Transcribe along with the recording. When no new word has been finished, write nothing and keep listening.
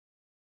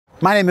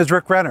My name is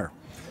Rick Renner,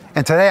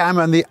 and today I'm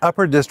in the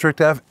upper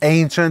district of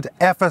ancient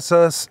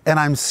Ephesus, and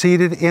I'm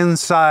seated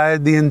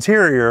inside the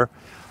interior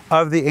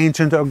of the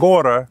ancient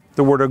agora.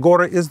 The word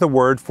agora is the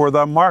word for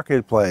the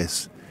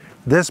marketplace.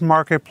 This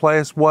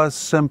marketplace was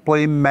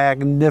simply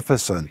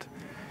magnificent.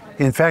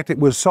 In fact, it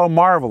was so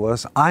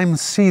marvelous, I'm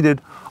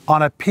seated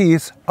on a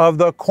piece of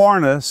the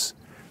cornice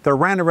that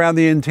ran around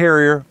the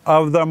interior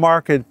of the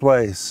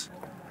marketplace.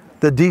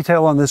 The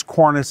detail on this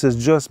cornice is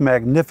just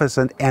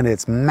magnificent, and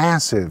it's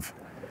massive.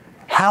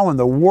 How in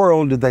the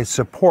world did they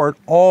support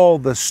all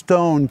the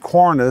stone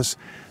cornice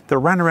that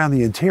ran around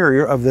the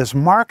interior of this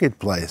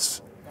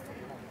marketplace?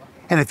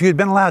 And if you'd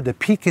been allowed to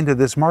peek into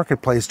this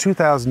marketplace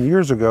 2,000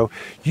 years ago,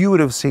 you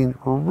would have seen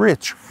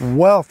rich,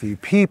 wealthy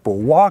people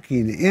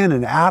walking in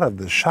and out of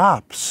the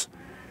shops.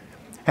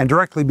 And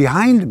directly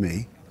behind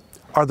me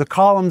are the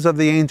columns of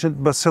the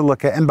ancient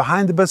basilica, and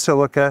behind the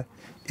basilica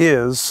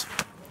is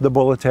the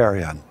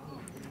Boletarion.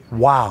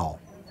 Wow,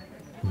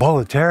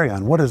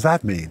 Boletarion, what does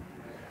that mean?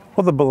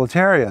 Well, the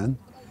Boletarion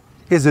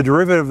is a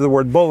derivative of the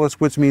word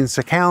bolus, which means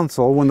to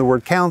counsel. When the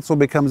word counsel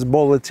becomes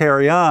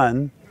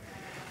Boletarion,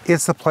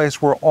 it's the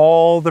place where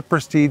all the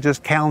prestigious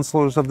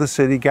counselors of the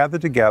city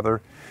gathered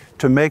together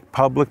to make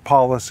public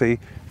policy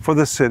for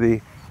the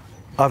city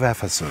of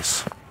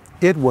Ephesus.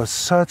 It was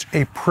such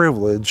a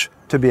privilege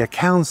to be a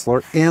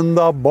counselor in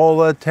the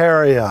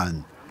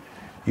Boletarion.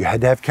 You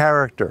had to have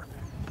character.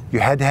 You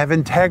had to have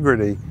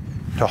integrity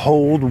to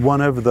hold one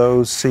of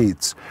those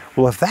seats.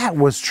 Well, if that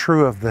was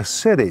true of the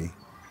city,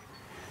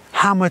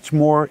 how much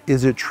more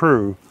is it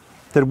true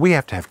that we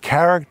have to have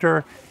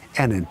character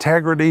and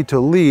integrity to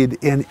lead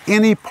in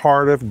any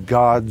part of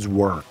God's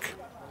work?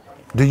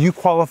 Do you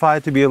qualify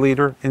to be a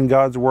leader in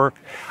God's work?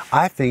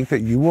 I think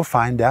that you will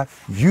find out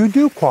you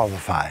do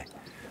qualify.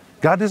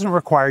 God doesn't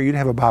require you to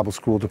have a Bible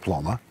school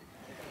diploma.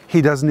 He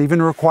doesn't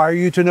even require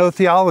you to know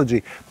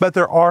theology, but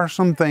there are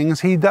some things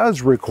He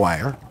does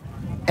require,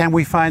 and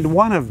we find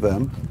one of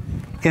them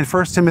in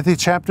 1 Timothy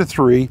chapter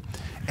 3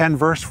 and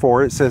verse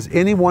 4. It says,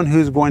 anyone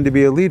who's going to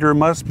be a leader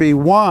must be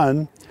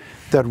one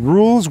that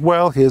rules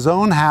well his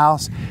own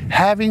house,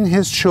 having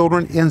his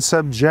children in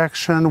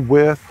subjection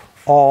with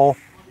all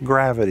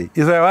gravity.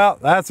 You say, well,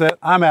 that's it,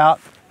 I'm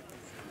out.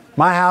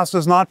 My house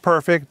is not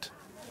perfect.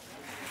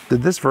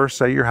 Did this verse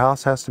say your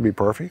house has to be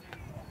perfect?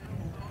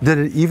 Did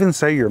it even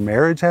say your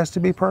marriage has to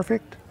be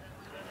perfect?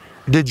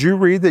 Did you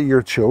read that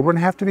your children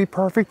have to be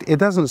perfect? It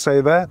doesn't say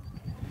that.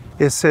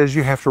 It says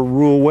you have to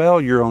rule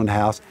well your own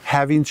house,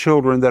 having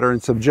children that are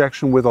in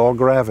subjection with all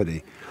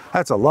gravity.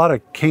 That's a lot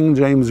of King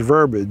James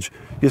verbiage.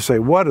 You say,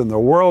 what in the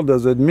world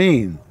does it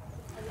mean?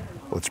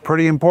 Well, it's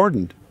pretty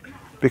important,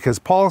 because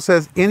Paul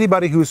says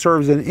anybody who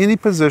serves in any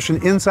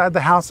position inside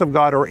the house of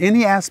God or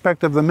any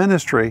aspect of the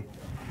ministry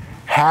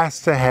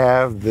has to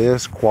have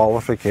this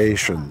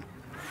qualification: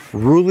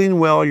 ruling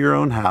well your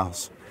own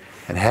house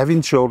and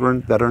having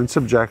children that are in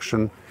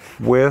subjection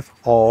with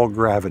all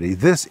gravity.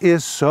 This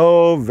is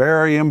so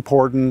very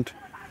important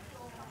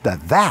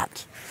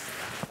that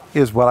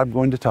is what I'm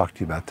going to talk to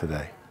you about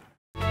today.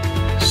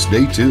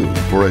 Stay tuned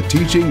for a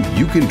teaching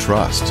you can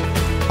trust,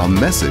 a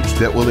message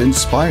that will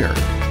inspire,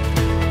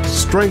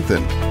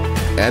 strengthen,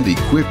 and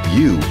equip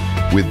you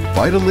with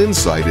vital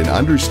insight and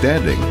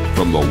understanding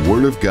from the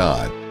Word of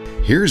God.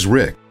 Here's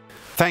Rick.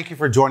 Thank you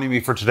for joining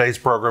me for today's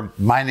program.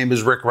 My name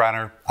is Rick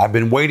Renner. I've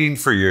been waiting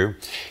for you.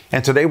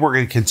 And today we're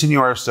going to continue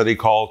our study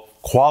called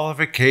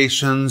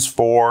Qualifications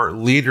for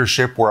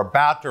Leadership. We're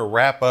about to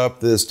wrap up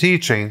this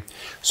teaching,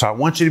 so I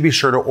want you to be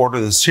sure to order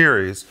the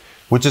series,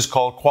 which is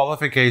called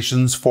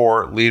Qualifications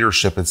for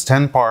Leadership. It's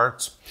 10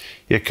 parts.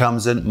 It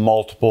comes in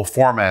multiple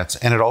formats,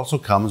 and it also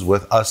comes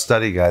with a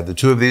study guide. The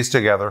two of these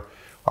together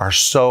are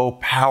so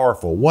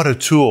powerful. What a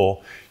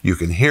tool. You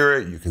can hear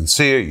it, you can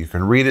see it, you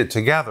can read it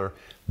together.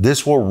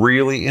 This will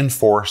really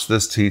enforce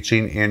this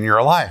teaching in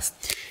your life.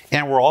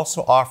 And we're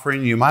also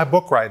offering you my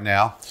book right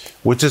now,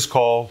 which is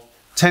called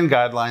 10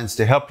 Guidelines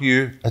to Help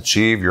You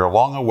Achieve Your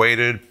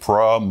Long-Awaited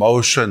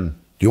Promotion.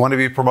 Do you want to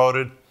be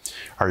promoted?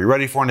 Are you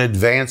ready for an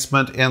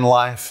advancement in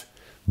life?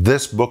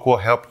 This book will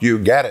help you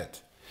get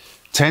it.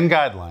 10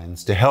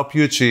 Guidelines to Help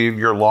You Achieve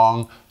Your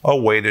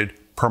Long-Awaited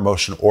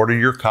Promotion. Order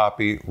your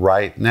copy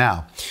right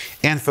now.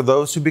 And for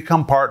those who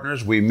become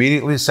partners, we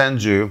immediately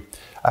send you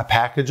a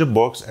package of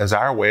books as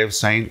our way of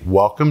saying,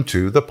 welcome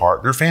to the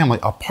partner family.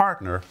 A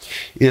partner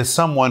is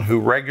someone who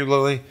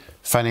regularly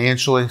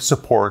financially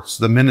supports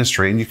the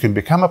ministry, and you can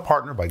become a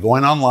partner by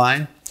going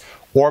online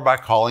or by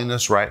calling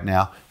us right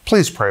now.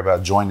 Please pray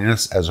about joining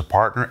us as a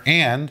partner.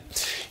 And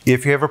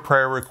if you have a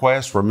prayer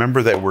request,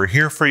 remember that we're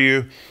here for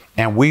you,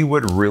 and we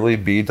would really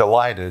be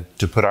delighted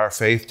to put our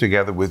faith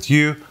together with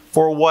you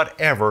for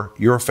whatever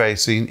you're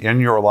facing in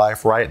your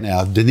life right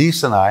now.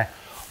 Denise and I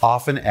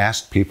often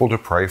ask people to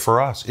pray for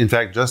us. In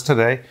fact, just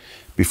today,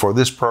 before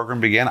this program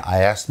began, I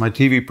asked my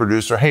TV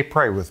producer, hey,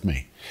 pray with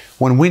me.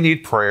 When we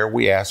need prayer,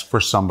 we ask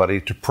for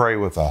somebody to pray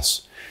with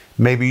us.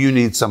 Maybe you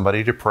need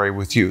somebody to pray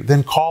with you.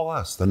 Then call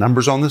us. The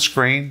number's on the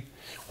screen,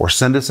 or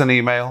send us an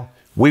email.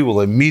 We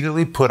will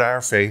immediately put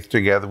our faith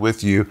together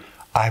with you.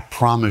 I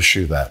promise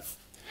you that.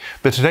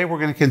 But today we're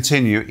going to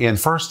continue in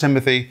 1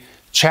 Timothy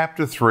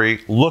chapter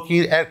 3,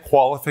 looking at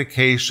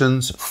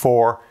qualifications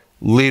for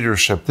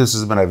leadership. This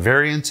has been a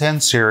very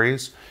intense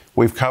series.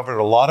 We've covered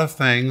a lot of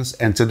things,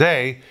 and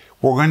today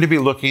we're going to be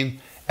looking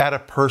at a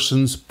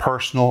person's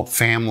personal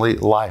family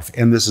life.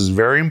 And this is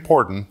very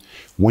important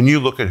when you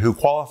look at who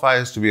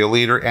qualifies to be a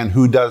leader and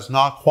who does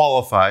not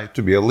qualify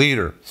to be a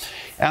leader.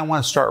 And I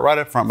want to start right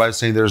up front by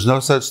saying there's no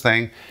such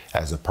thing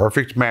as a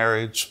perfect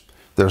marriage.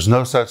 There's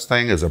no such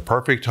thing as a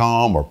perfect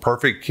home or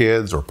perfect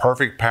kids or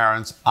perfect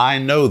parents. I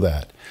know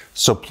that.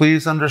 So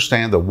please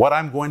understand that what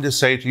I'm going to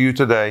say to you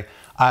today,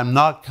 I'm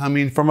not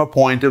coming from a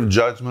point of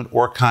judgment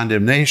or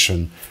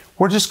condemnation.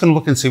 We're just going to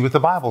look and see what the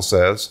Bible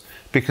says,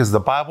 because the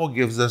Bible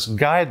gives us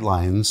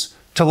guidelines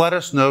to let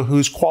us know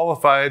who's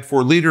qualified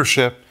for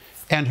leadership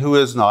and who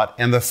is not.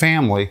 And the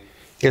family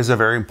is a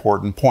very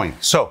important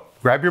point. So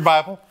grab your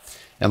Bible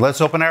and let's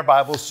open our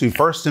Bibles to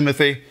 1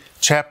 Timothy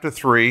chapter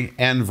 3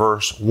 and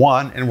verse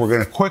 1. And we're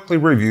going to quickly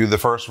review the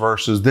first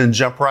verses, then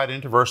jump right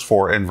into verse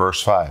 4 and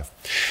verse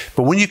 5.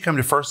 But when you come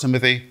to 1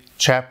 Timothy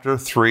chapter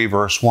 3,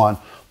 verse 1,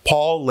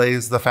 Paul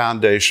lays the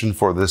foundation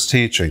for this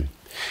teaching.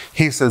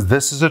 He says,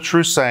 "This is a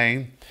true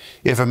saying,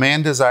 if a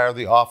man desire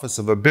the office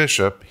of a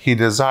bishop, he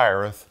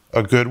desireth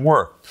a good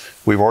work."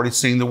 We've already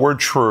seen the word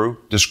true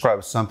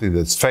describes something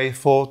that's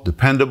faithful,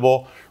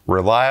 dependable,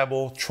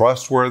 reliable,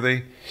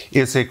 trustworthy.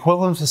 It's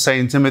equivalent to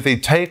saying, Timothy,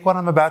 take what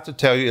I'm about to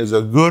tell you as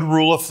a good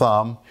rule of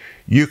thumb.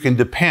 You can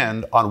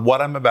depend on what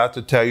I'm about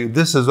to tell you.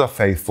 This is a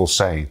faithful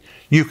saying.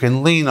 You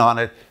can lean on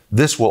it.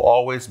 This will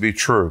always be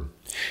true.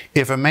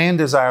 If a man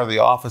desire the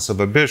office of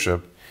a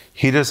bishop,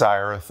 he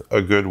desireth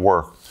a good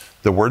work.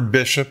 The word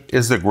bishop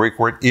is the Greek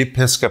word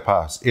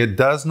episkopos. It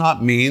does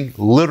not mean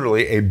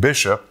literally a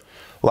bishop,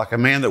 like a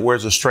man that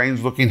wears a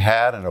strange-looking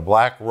hat and a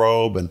black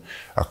robe and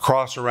a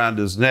cross around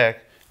his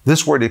neck.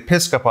 This word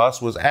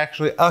episkopos was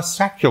actually a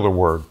secular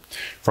word.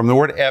 From the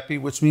word epi,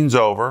 which means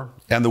over,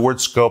 and the word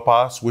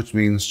skopos, which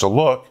means to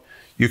look,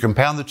 you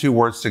compound the two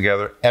words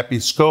together.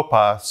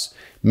 Episkopos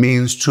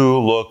means to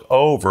look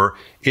over.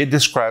 It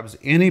describes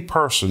any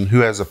person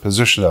who has a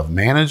position of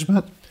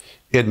management,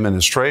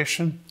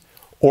 administration,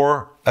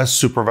 or a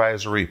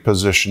supervisory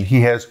position.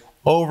 He has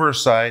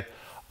oversight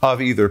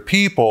of either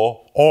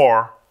people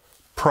or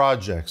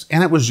projects,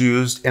 and it was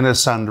used in a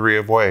sundry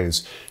of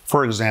ways.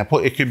 For example,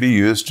 it could be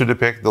used to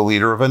depict the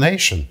leader of a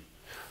nation.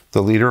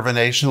 The leader of a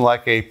nation,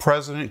 like a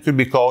president, could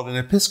be called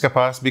an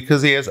episkopos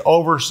because he has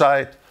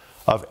oversight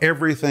of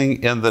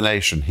everything in the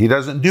nation. He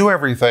doesn't do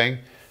everything,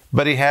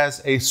 but he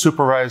has a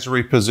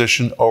supervisory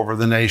position over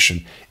the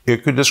nation.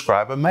 It could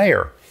describe a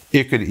mayor.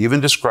 It could even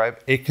describe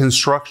a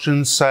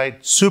construction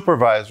site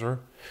supervisor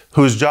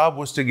whose job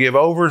was to give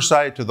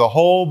oversight to the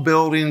whole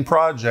building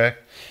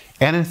project.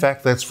 And in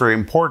fact, that's very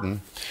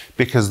important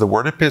because the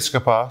word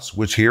episkopos,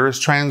 which here is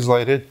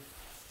translated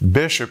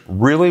bishop,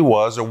 really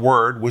was a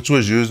word which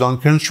was used on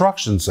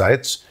construction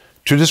sites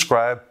to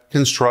describe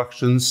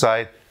construction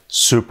site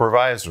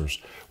supervisors.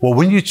 Well,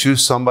 when you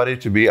choose somebody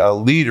to be a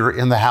leader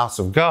in the house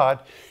of God,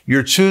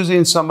 you're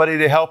choosing somebody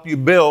to help you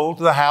build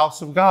the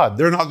house of God.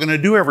 They're not going to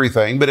do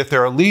everything, but if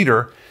they're a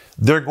leader,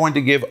 they're going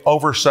to give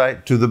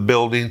oversight to the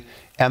building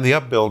and the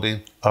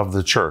upbuilding of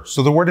the church.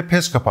 So the word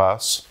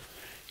episkopos,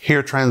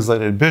 here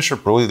translated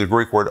bishop, really the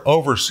Greek word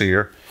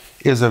overseer,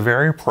 is a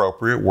very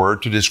appropriate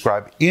word to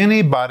describe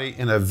anybody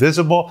in a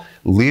visible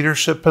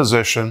leadership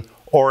position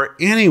or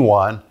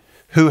anyone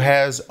who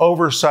has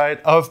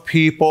oversight of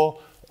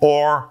people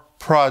or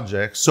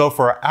projects. So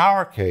for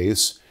our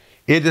case,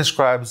 it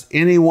describes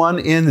anyone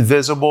in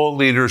visible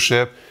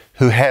leadership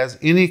who has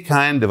any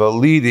kind of a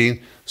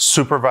leading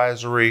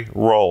supervisory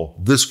role.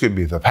 This could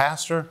be the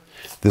pastor.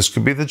 This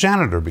could be the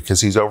janitor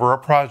because he's over a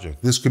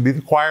project. This could be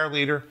the choir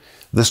leader.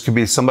 This could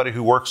be somebody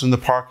who works in the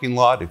parking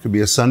lot. It could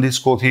be a Sunday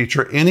school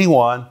teacher,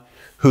 anyone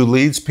who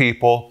leads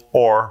people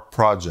or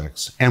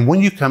projects. And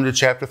when you come to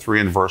chapter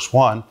 3 and verse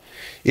 1,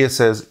 it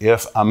says,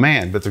 if a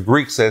man, but the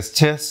Greek says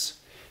tis,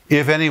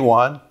 if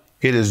anyone.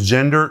 It is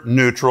gender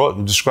neutral.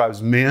 It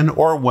describes men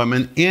or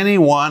women,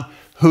 anyone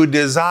who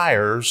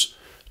desires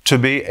to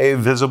be a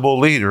visible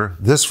leader.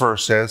 This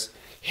verse says,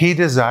 he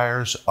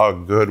desires a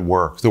good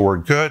work. The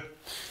word good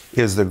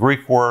is the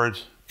Greek word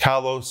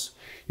kalos.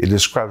 It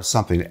describes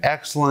something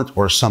excellent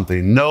or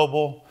something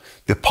noble.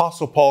 The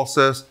Apostle Paul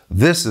says,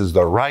 this is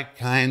the right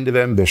kind of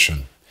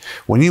ambition.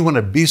 When you want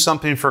to be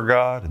something for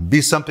God and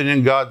be something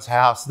in God's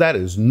house, that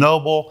is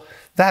noble.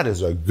 That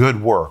is a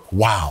good work.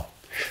 Wow.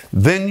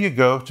 Then you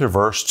go to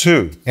verse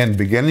 2, and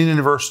beginning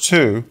in verse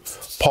 2,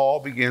 Paul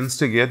begins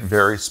to get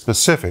very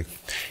specific.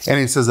 And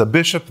he says, a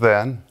bishop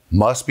then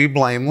must be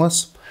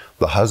blameless,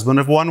 the husband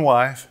of one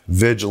wife,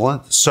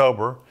 vigilant,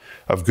 sober,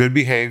 of good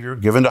behavior,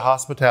 given to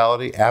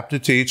hospitality, apt to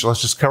teach.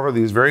 Let's just cover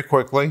these very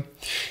quickly.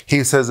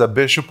 He says a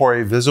bishop or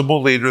a visible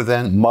leader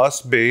then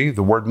must be,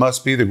 the word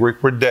must be, the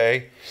Greek word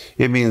dei.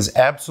 It means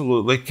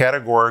absolutely,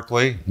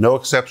 categorically, no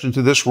exception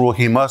to this rule.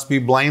 He must be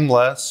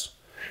blameless.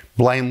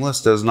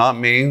 Blameless does not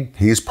mean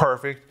he's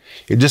perfect.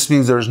 It just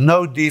means there's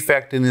no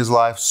defect in his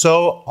life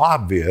so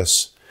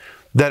obvious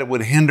that it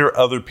would hinder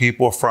other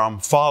people from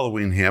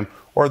following him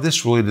or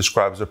this really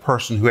describes a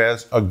person who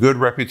has a good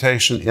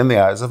reputation in the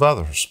eyes of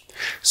others.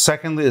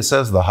 Secondly, it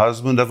says the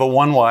husband of a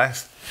one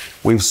wife.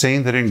 We've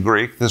seen that in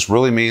Greek, this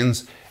really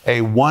means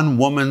a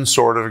one-woman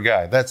sort of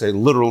guy. That's a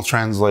literal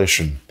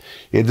translation.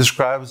 It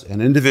describes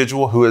an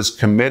individual who is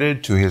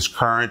committed to his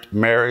current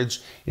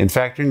marriage. In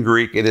fact, in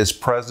Greek, it is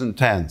present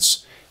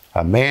tense.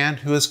 A man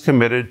who is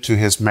committed to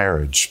his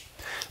marriage.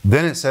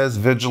 Then it says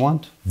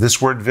vigilant.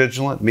 This word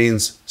vigilant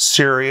means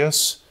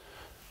serious,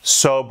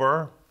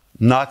 sober,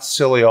 not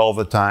silly all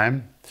the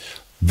time.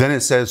 Then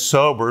it says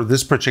sober.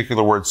 This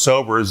particular word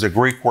sober is a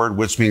Greek word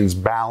which means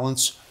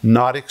balance,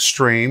 not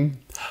extreme,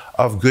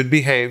 of good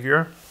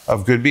behavior.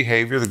 Of good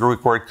behavior, the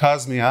Greek word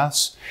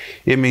kosmios.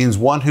 It means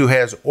one who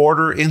has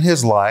order in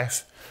his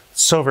life.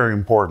 So very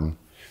important,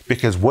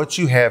 because what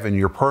you have in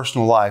your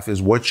personal life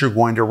is what you're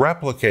going to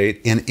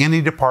replicate in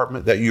any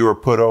department that you are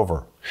put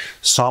over.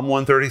 Psalm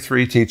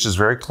 133 teaches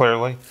very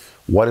clearly,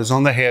 what is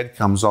on the head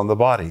comes on the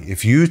body.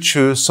 If you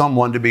choose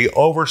someone to be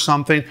over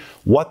something,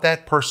 what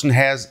that person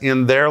has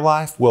in their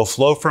life will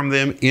flow from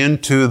them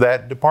into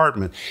that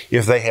department.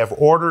 If they have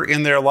order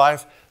in their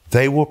life,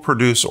 they will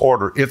produce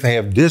order. If they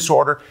have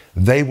disorder,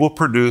 they will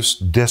produce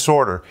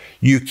disorder.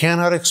 You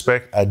cannot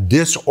expect a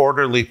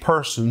disorderly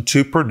person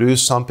to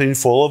produce something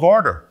full of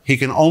order. He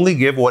can only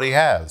give what he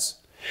has.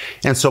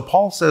 And so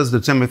Paul says to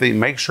Timothy,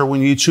 make sure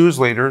when you choose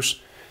leaders,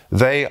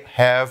 they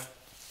have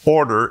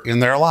order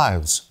in their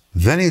lives.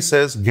 Then he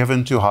says,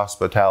 given to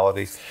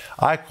hospitality.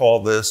 I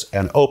call this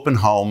an open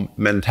home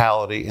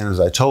mentality. And as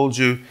I told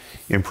you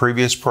in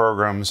previous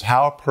programs,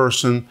 how a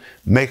person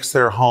makes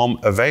their home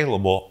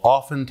available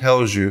often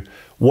tells you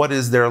what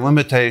is their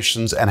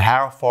limitations and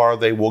how far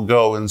they will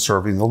go in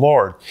serving the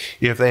Lord.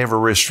 If they have a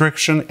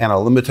restriction and a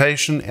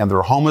limitation and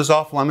their home is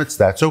off limits,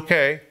 that's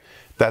okay.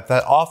 That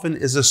often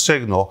is a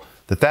signal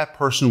that that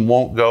person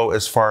won't go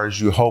as far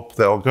as you hope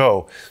they'll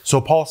go. So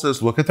Paul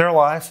says, look at their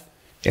life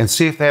and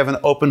see if they have an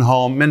open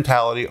home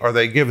mentality. Are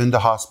they given to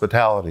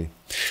hospitality?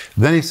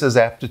 Then he says,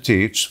 apt to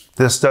teach.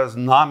 This does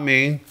not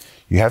mean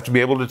you have to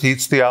be able to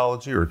teach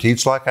theology or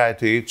teach like I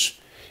teach.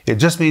 It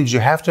just means you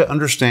have to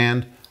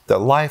understand that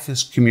life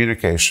is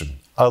communication.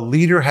 A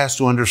leader has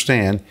to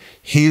understand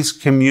he's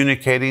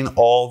communicating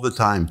all the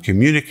time,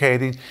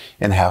 communicating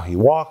in how he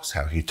walks,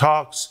 how he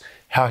talks,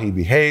 how he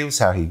behaves,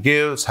 how he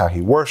gives, how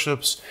he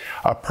worships.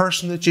 A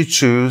person that you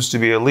choose to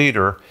be a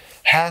leader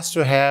has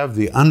to have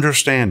the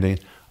understanding,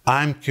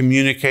 I'm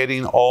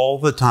communicating all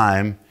the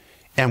time.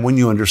 And when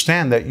you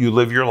understand that, you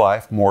live your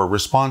life more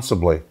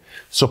responsibly.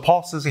 So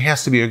Paul says he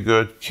has to be a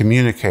good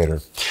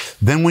communicator.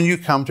 Then when you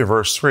come to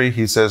verse 3,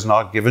 he says,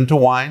 not given to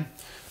wine.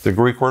 The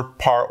Greek word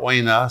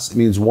paroinos, it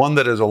means one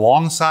that is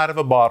alongside of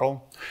a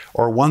bottle,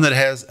 or one that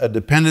has a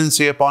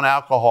dependency upon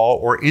alcohol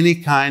or any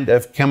kind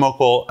of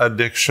chemical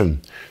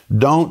addiction.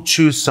 Don't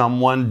choose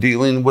someone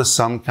dealing with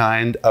some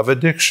kind of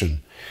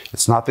addiction.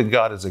 It's not that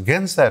God is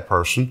against that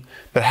person,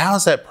 but how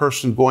is that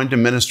person going to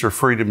minister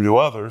freedom to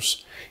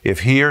others if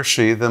he or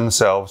she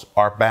themselves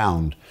are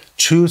bound?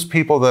 Choose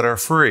people that are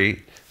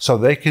free so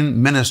they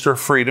can minister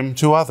freedom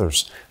to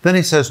others. Then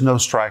he says, no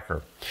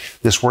striker.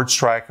 This word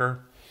striker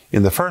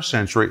in the first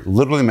century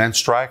literally meant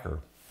striker,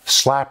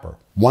 slapper,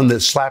 one that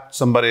slapped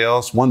somebody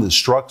else, one that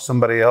struck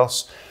somebody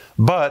else.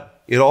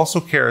 But it also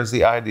carries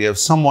the idea of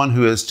someone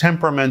who is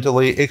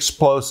temperamentally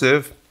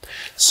explosive,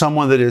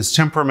 someone that is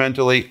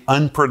temperamentally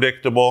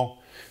unpredictable.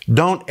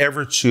 Don't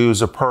ever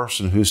choose a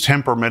person whose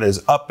temperament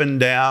is up and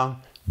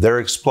down, they're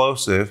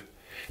explosive,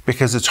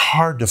 because it's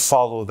hard to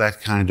follow that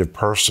kind of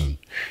person.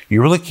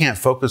 You really can't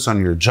focus on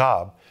your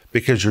job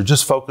because you're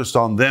just focused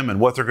on them and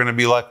what they're going to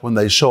be like when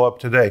they show up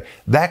today.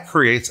 That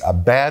creates a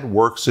bad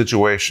work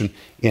situation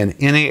in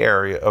any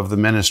area of the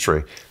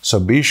ministry. So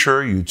be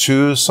sure you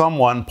choose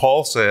someone,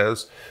 Paul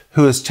says,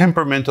 who is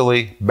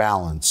temperamentally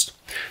balanced.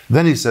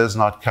 Then he says,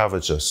 not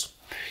covetous.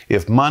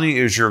 If money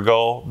is your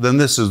goal, then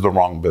this is the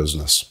wrong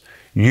business.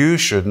 You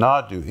should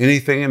not do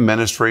anything in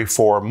ministry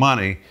for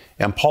money.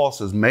 And Paul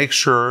says, make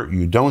sure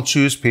you don't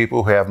choose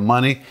people who have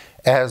money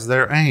as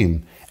their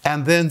aim.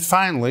 And then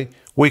finally,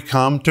 we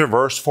come to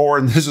verse 4,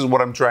 and this is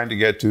what I'm trying to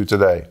get to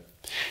today.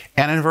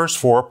 And in verse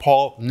 4,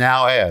 Paul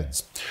now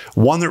adds,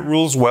 one that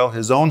rules well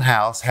his own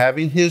house,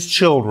 having his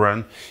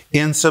children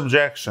in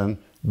subjection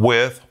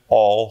with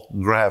all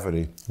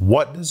gravity.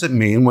 What does it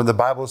mean when the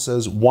Bible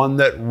says one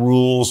that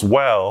rules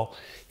well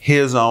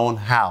his own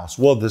house?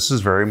 Well, this is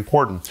very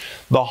important.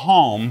 The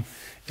home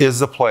is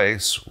the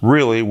place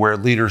really where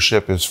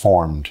leadership is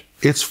formed.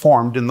 It's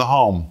formed in the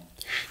home.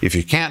 If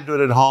you can't do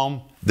it at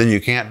home, then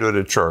you can't do it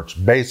at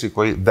church.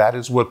 Basically, that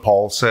is what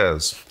Paul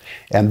says.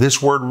 And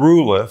this word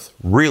ruleth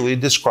really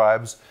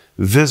describes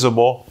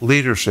visible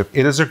leadership.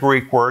 It is a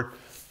Greek word,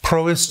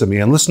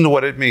 proistemi, and listen to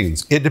what it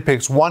means. It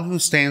depicts one who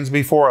stands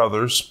before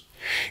others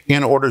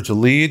in order to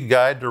lead,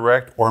 guide,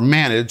 direct, or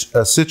manage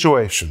a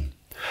situation.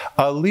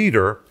 A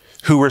leader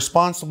who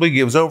responsibly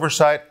gives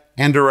oversight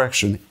and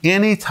direction.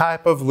 Any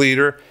type of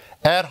leader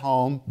at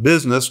home,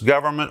 business,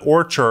 government,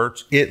 or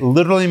church, it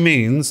literally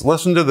means,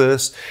 listen to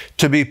this,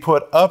 to be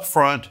put up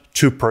front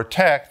to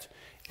protect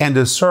and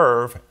to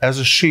serve as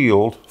a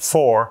shield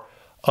for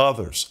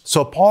others.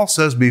 So Paul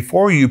says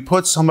before you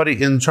put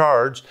somebody in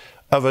charge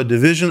of a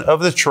division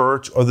of the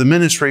church or the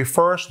ministry,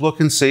 first look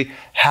and see,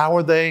 how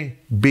are they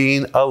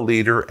being a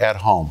leader at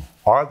home?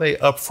 Are they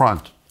up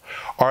front?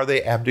 Are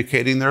they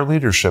abdicating their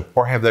leadership?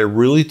 Or have they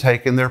really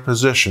taken their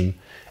position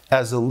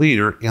as a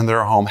leader in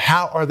their home?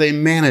 How are they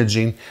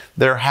managing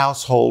their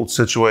household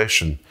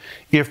situation?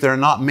 If they're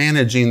not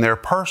managing their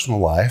personal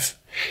life,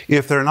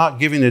 if they're not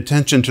giving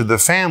attention to the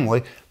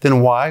family, then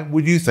why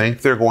would you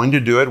think they're going to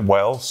do it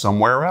well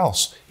somewhere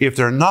else? If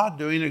they're not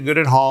doing it good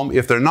at home,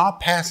 if they're not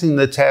passing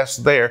the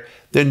test there,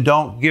 then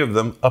don't give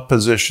them a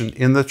position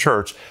in the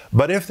church.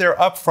 But if they're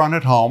up front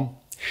at home,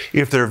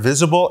 if they're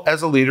visible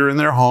as a leader in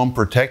their home,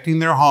 protecting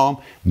their home,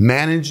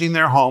 managing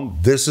their home,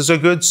 this is a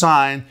good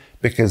sign,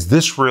 because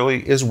this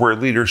really is where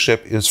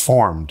leadership is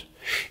formed.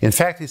 In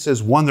fact, he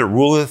says, one that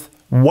ruleth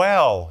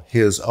well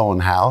his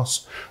own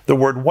house. The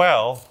word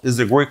well is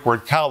the Greek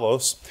word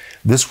kalos.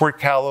 This word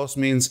kalos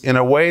means in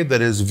a way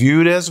that is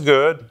viewed as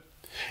good,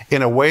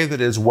 in a way that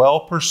is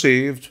well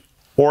perceived,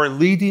 or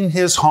leading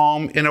his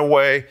home in a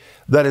way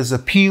that is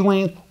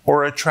appealing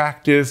or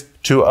attractive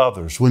to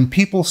others. When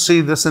people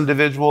see this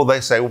individual,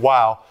 they say,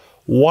 wow,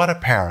 what a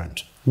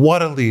parent,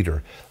 what a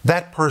leader.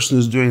 That person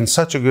is doing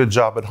such a good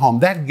job at home.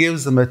 That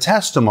gives them a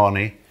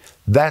testimony.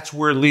 That's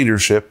where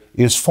leadership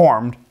is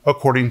formed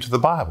according to the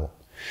Bible.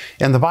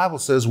 And the Bible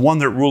says, one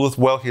that ruleth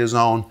well his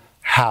own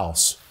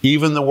house.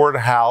 Even the word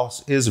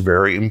house is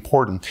very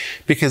important,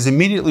 because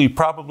immediately you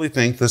probably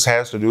think this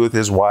has to do with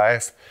his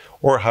wife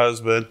or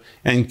husband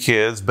and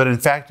kids, but in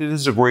fact it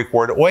is a Greek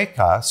word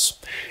oikos,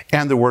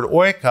 and the word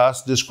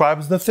oikos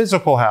describes the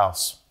physical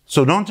house.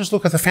 So don't just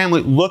look at the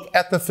family, look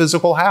at the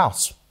physical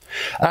house.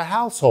 A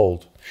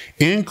household,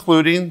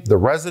 including the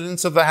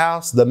residents of the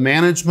house, the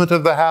management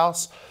of the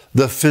house,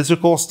 the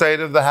physical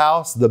state of the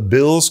house, the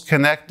bills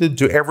connected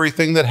to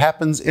everything that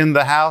happens in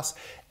the house,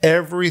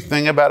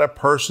 everything about a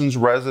person's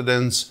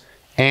residence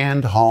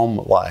and home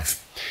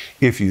life.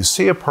 If you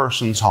see a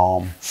person's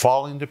home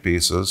falling to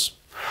pieces,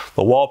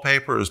 the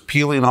wallpaper is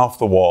peeling off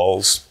the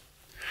walls,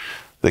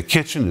 the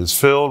kitchen is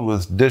filled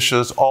with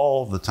dishes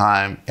all the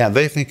time, and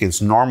they think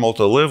it's normal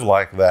to live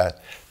like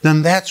that,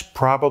 then that's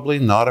probably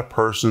not a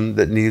person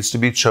that needs to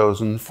be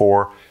chosen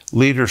for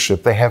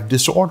leadership. They have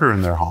disorder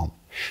in their home.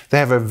 They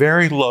have a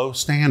very low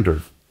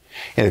standard.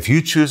 And if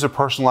you choose a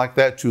person like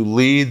that to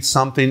lead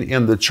something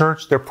in the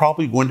church, they're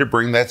probably going to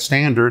bring that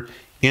standard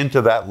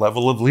into that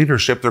level of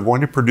leadership. They're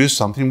going to produce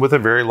something with a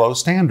very low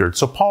standard.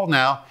 So Paul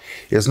now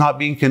is not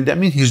being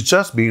condemning. He's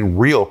just being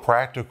real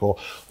practical.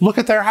 Look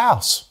at their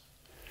house.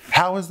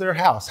 How is their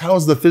house? How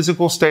is the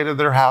physical state of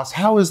their house?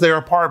 How is their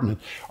apartment?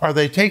 Are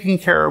they taking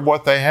care of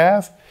what they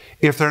have?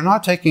 If they're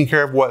not taking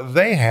care of what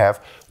they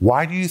have,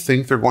 why do you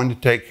think they're going to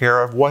take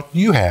care of what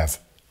you have?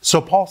 So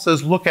Paul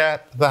says, look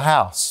at the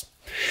house.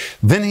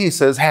 Then he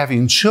says,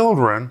 having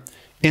children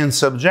in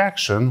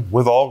subjection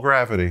with all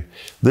gravity.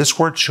 This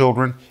word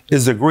children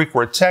is the Greek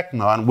word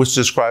teknon, which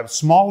describes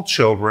small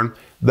children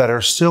that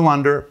are still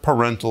under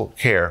parental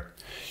care.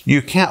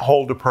 You can't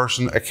hold a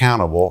person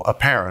accountable, a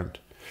parent,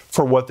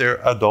 for what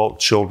their adult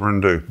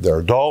children do. They're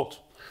adult,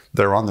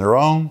 they're on their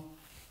own,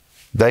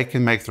 they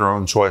can make their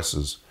own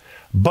choices.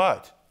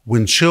 But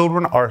when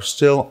children are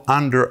still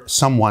under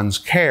someone's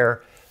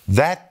care,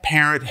 that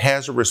parent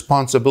has a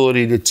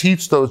responsibility to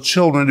teach those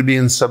children to be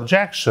in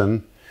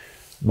subjection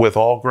with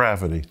all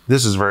gravity.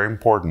 This is very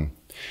important.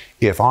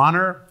 If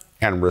honor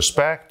and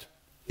respect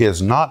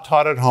is not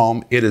taught at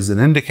home, it is an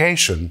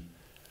indication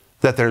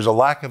that there's a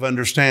lack of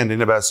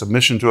understanding about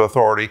submission to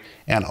authority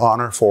and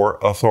honor for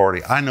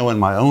authority. I know in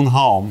my own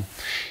home,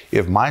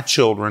 if my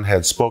children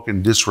had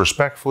spoken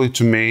disrespectfully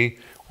to me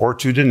or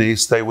to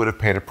Denise, they would have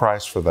paid a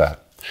price for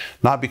that.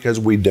 Not because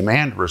we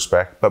demand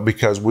respect, but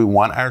because we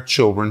want our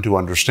children to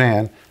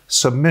understand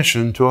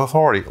submission to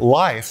authority.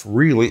 Life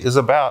really is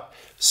about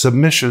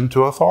submission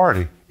to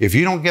authority. If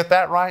you don't get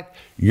that right,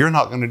 you're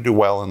not going to do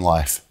well in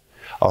life.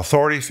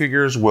 Authority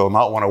figures will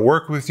not want to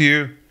work with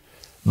you,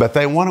 but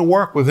they want to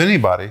work with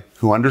anybody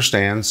who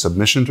understands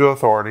submission to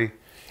authority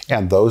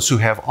and those who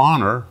have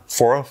honor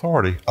for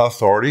authority.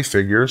 Authority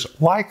figures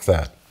like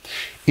that.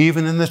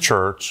 Even in the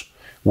church,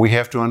 we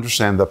have to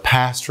understand the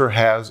pastor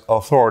has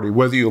authority.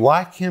 Whether you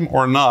like him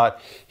or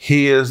not,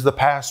 he is the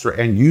pastor,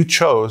 and you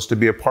chose to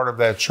be a part of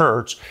that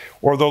church,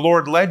 or the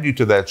Lord led you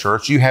to that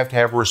church. You have to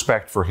have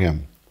respect for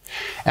him.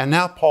 And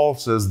now Paul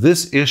says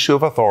this issue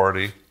of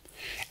authority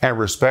and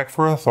respect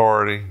for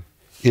authority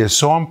is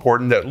so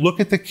important that look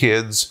at the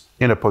kids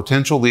in a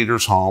potential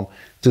leader's home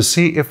to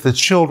see if the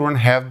children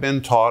have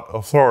been taught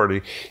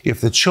authority. If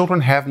the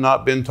children have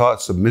not been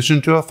taught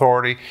submission to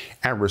authority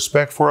and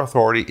respect for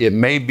authority, it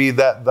may be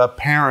that the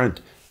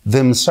parent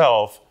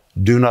themselves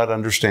do not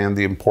understand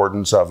the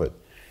importance of it.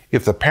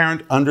 If the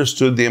parent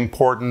understood the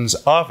importance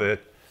of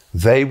it,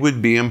 they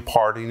would be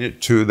imparting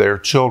it to their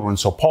children.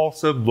 So Paul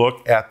said,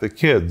 look at the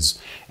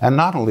kids. And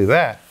not only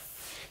that,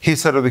 he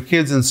said, are the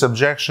kids in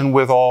subjection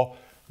with all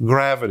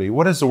gravity?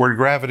 What does the word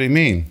gravity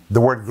mean?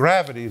 The word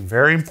gravity,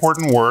 very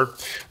important word,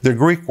 the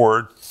Greek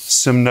word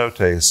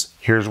Semnotes.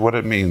 Here's what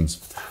it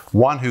means.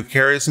 One who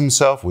carries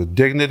himself with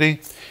dignity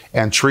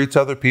and treats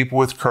other people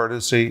with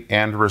courtesy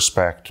and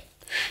respect.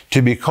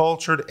 To be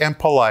cultured and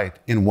polite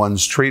in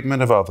one's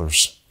treatment of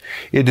others.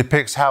 It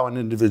depicts how an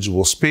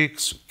individual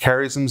speaks,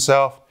 carries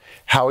himself,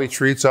 how he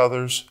treats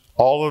others.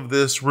 All of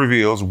this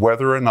reveals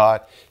whether or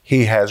not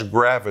he has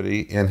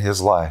gravity in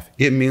his life.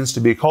 It means to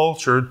be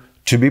cultured,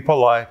 to be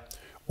polite,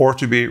 or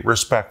to be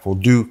respectful.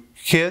 Do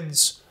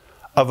kids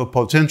of a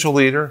potential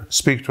leader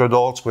speak to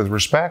adults with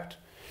respect,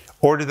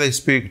 or do they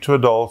speak to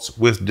adults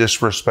with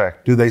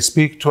disrespect? Do they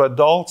speak to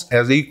adults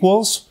as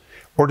equals,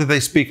 or do they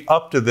speak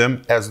up to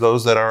them as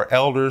those that are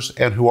elders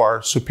and who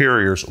are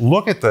superiors?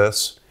 Look at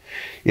this.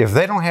 If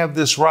they don't have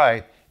this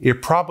right,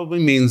 it probably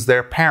means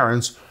their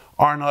parents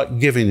are not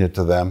giving it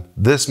to them.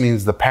 This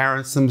means the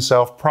parents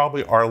themselves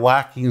probably are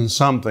lacking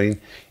something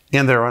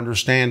in their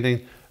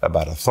understanding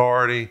about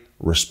authority,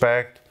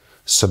 respect,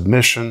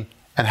 submission,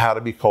 and how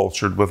to be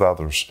cultured with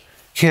others.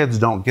 Kids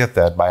don't get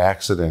that by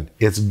accident.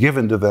 It's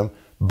given to them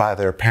by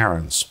their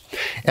parents.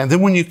 And then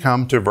when you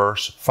come to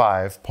verse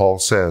 5, Paul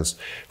says,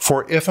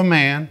 for if a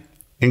man,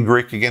 in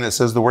Greek again it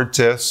says the word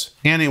tis,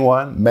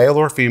 anyone, male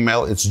or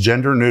female, it's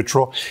gender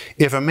neutral,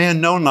 if a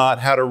man know not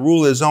how to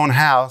rule his own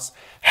house,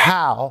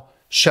 how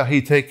shall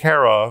he take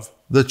care of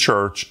the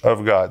church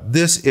of God?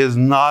 This is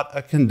not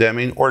a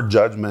condemning or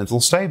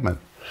judgmental statement.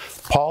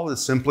 Paul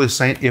is simply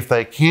saying if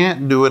they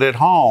can't do it at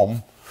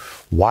home,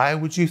 why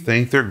would you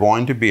think they're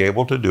going to be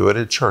able to do it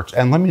at church?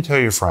 And let me tell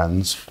you,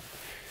 friends,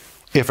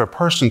 if a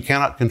person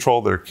cannot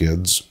control their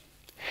kids,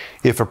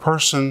 if a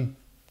person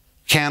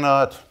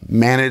cannot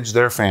manage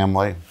their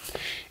family,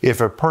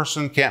 if a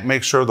person can't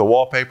make sure the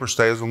wallpaper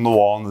stays on the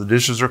wall and the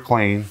dishes are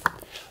clean,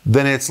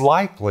 then it's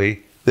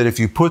likely that if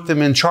you put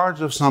them in charge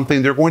of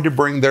something, they're going to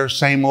bring their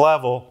same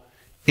level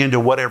into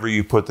whatever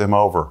you put them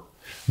over.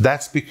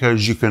 That's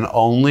because you can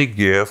only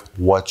give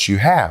what you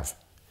have.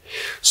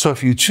 So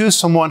if you choose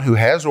someone who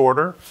has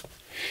order,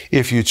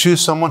 if you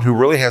choose someone who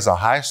really has a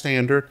high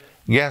standard,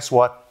 guess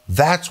what?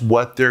 That's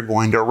what they're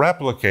going to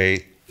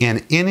replicate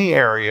in any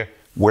area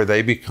where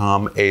they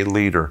become a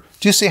leader.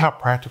 Do you see how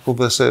practical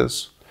this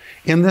is?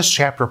 In this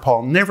chapter,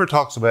 Paul never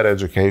talks about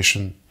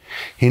education.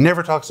 He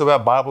never talks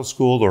about Bible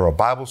school or a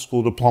Bible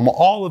school diploma.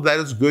 All of that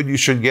is good. You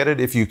should get it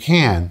if you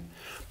can.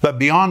 But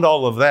beyond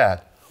all of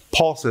that,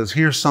 Paul says,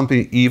 here's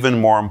something even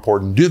more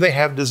important. Do they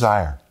have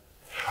desire?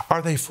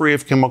 Are they free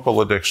of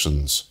chemical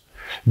addictions?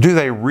 Do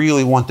they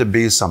really want to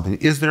be something?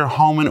 Is their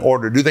home in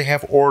order? Do they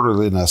have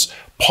orderliness?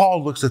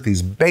 Paul looks at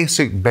these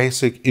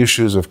basic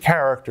issues of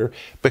character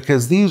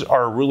because these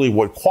are really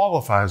what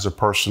qualifies a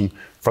person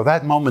for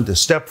that moment to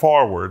step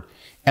forward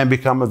and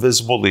become a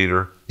visible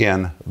leader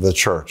in the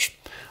church.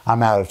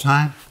 I'm out of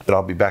time, but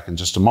I'll be back in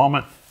just a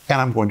moment, and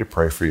I'm going to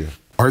pray for you.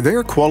 Are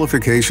there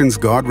qualifications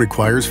God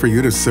requires for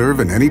you to serve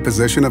in any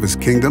position of His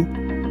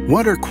kingdom?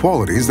 What are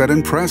qualities that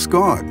impress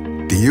God?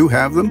 Do you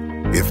have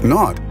them? If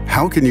not,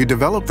 how can you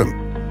develop them?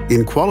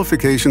 In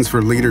Qualifications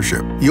for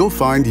Leadership, you'll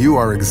find you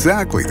are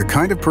exactly the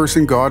kind of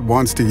person God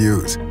wants to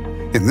use.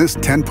 In this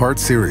 10-part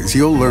series,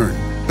 you'll learn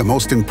the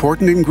most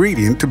important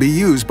ingredient to be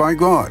used by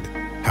God,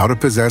 how to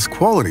possess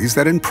qualities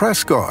that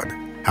impress God,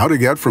 how to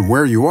get from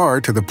where you are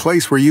to the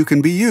place where you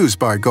can be used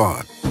by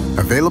God.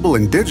 Available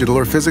in digital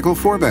or physical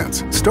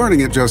formats,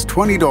 starting at just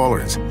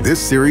 $20. This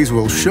series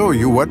will show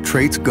you what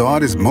traits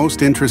God is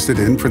most interested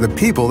in for the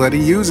people that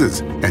He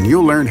uses, and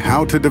you'll learn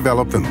how to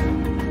develop them.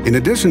 In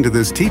addition to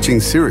this teaching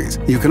series,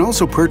 you can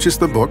also purchase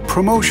the book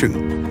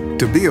Promotion.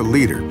 To be a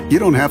leader, you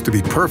don't have to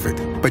be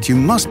perfect, but you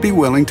must be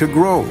willing to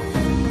grow.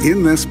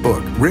 In this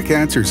book, Rick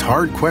answers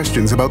hard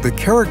questions about the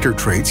character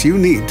traits you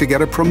need to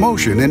get a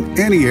promotion in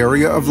any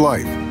area of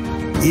life.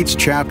 Each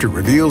chapter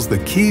reveals the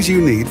keys you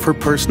need for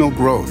personal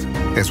growth,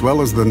 as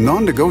well as the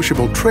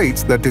non-negotiable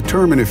traits that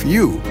determine if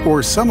you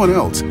or someone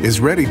else is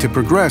ready to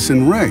progress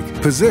in rank,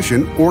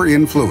 position, or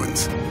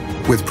influence.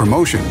 With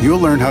Promotion, you'll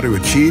learn how to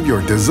achieve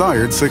your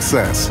desired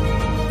success.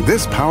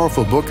 This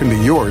powerful book can be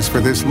yours for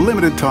this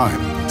limited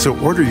time, so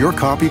order your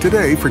copy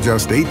today for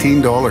just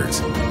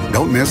 $18.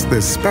 Don't miss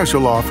this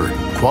special offer,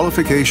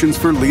 Qualifications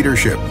for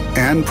Leadership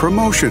and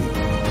Promotion.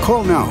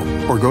 Call now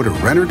or go to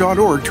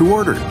renner.org to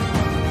order.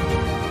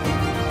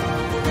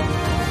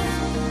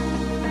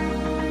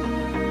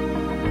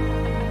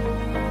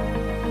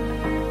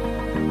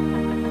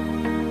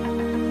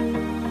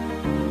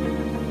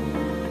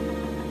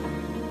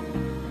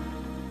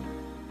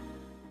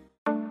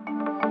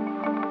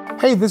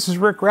 Hey, this is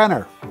Rick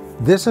Renner.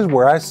 This is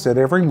where I sit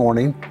every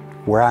morning,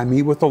 where I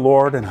meet with the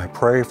Lord and I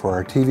pray for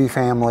our TV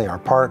family, our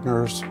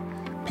partners,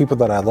 people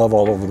that I love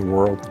all over the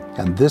world.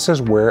 And this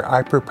is where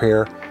I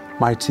prepare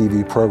my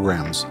TV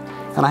programs.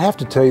 And I have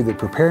to tell you that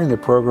preparing the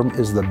program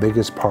is the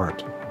biggest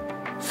part.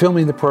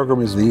 Filming the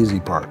program is the easy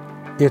part.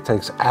 It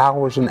takes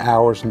hours and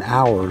hours and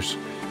hours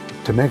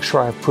to make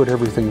sure I've put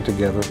everything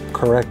together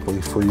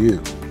correctly for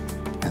you.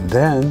 And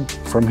then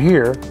from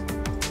here,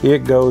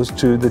 it goes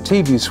to the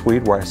TV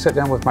suite where I sit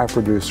down with my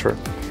producer,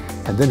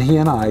 and then he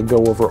and I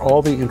go over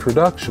all the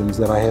introductions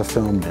that I have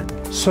filmed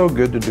in. So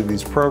good to do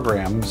these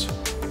programs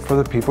for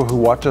the people who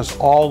watch us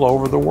all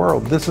over the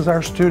world. This is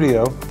our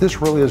studio.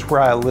 This really is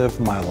where I live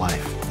my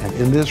life. And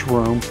in this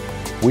room,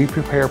 we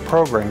prepare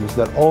programs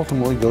that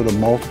ultimately go to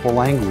multiple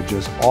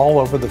languages all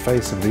over the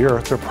face of the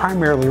earth. They're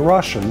primarily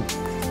Russian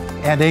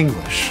and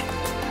English.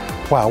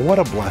 Wow, what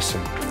a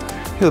blessing.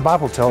 The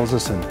Bible tells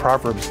us in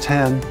Proverbs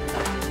 10,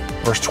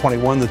 verse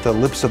 21, that the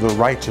lips of the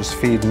righteous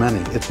feed many.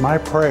 It's my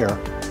prayer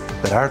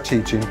that our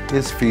teaching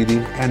is feeding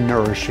and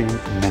nourishing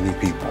many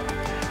people.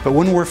 But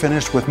when we're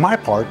finished with my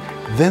part,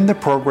 then the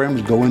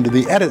programs go into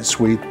the edit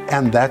suite,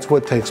 and that's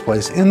what takes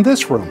place in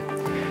this room.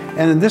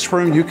 And in this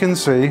room, you can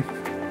see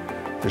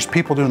there's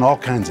people doing all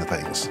kinds of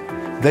things.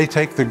 They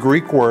take the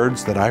Greek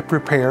words that I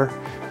prepare.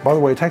 By the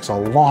way, it takes a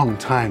long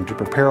time to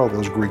prepare all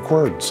those Greek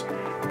words,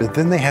 but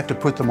then they have to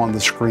put them on the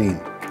screen.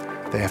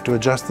 They have to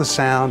adjust the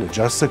sound,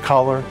 adjust the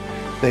color.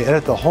 They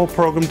edit the whole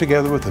program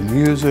together with the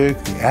music,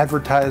 the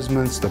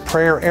advertisements, the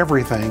prayer,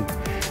 everything.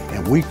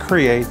 And we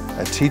create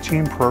a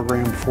teaching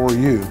program for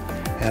you.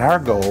 And our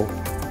goal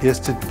is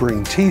to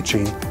bring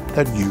teaching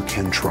that you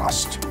can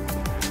trust.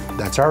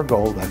 That's our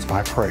goal, that's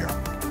my prayer.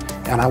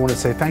 And I want to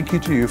say thank you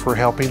to you for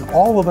helping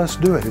all of us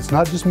do it. It's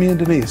not just me and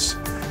Denise.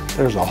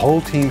 There's a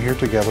whole team here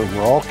together.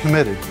 We're all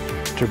committed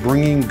to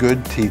bringing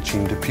good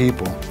teaching to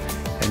people.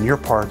 And your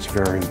part's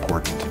very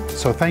important.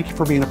 So thank you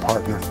for being a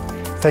partner.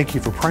 Thank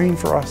you for praying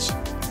for us.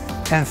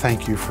 And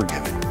thank you for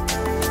giving.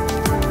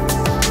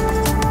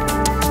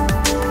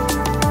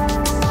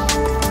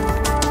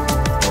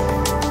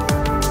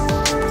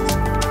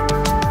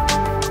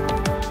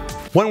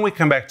 When we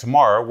come back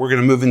tomorrow, we're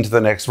going to move into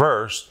the next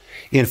verse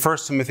in 1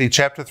 Timothy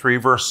chapter 3,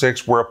 verse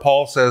 6, where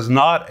Paul says,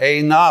 "Not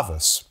a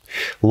novice,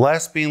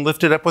 lest being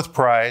lifted up with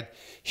pride,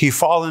 he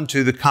fall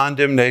into the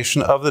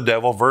condemnation of the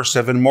devil." Verse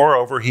 7,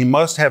 "Moreover, he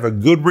must have a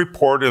good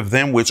report of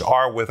them which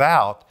are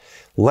without,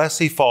 lest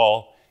he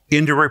fall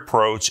into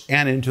reproach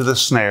and into the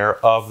snare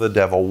of the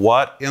devil."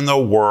 What in the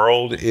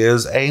world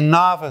is a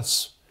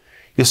novice?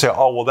 You say,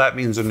 "Oh, well, that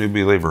means a new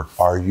believer."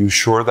 Are you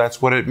sure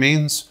that's what it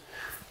means?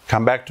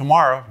 Come back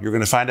tomorrow. You're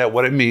going to find out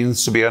what it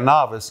means to be a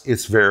novice.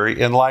 It's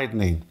very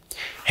enlightening.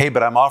 Hey,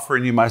 but I'm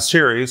offering you my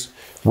series,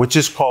 which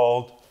is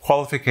called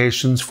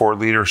Qualifications for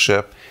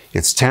Leadership.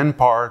 It's 10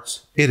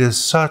 parts. It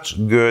is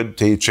such good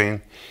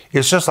teaching.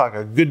 It's just like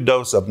a good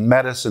dose of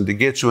medicine to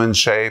get you in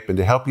shape and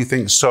to help you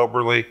think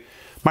soberly.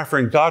 My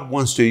friend, God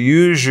wants to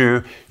use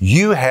you.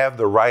 You have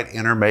the right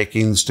inner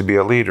makings to be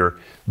a leader.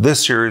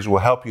 This series will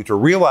help you to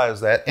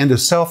realize that and to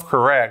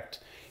self-correct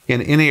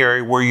in any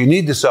area where you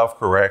need to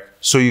self-correct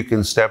so you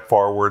can step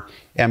forward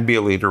and be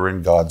a leader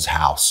in God's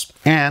house.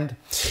 And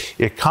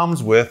it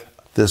comes with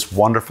this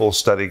wonderful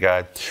study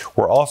guide.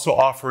 We're also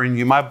offering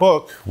you my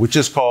book, which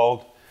is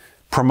called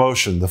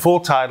Promotion. The full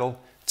title,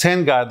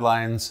 10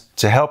 Guidelines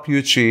to Help You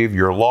Achieve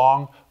Your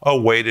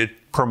Long-Awaited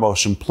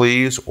Promotion.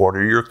 Please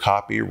order your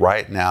copy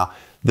right now.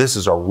 This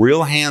is a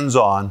real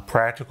hands-on,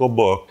 practical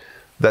book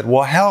that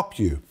will help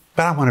you.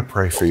 But I want to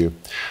pray for you.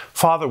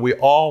 Father, we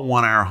all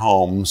want our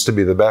homes to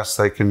be the best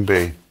they can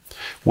be.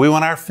 We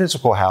want our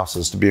physical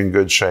houses to be in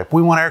good shape.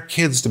 We want our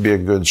kids to be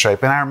in good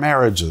shape and our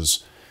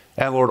marriages.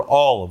 And Lord,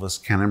 all of us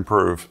can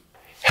improve.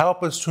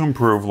 Help us to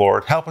improve,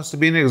 Lord. Help us to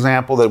be an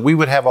example that we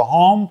would have a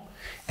home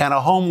and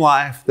a home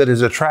life that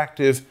is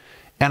attractive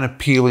and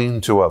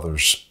appealing to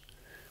others.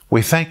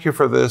 We thank you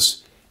for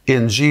this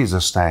in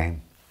Jesus'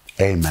 name.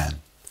 Amen.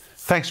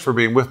 Thanks for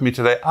being with me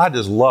today. I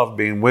just love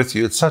being with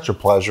you. It's such a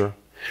pleasure.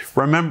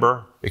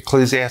 Remember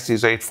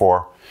Ecclesiastes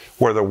 8:4,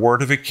 where the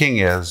word of a king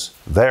is,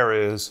 there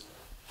is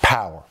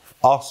power.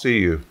 I'll see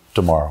you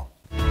tomorrow.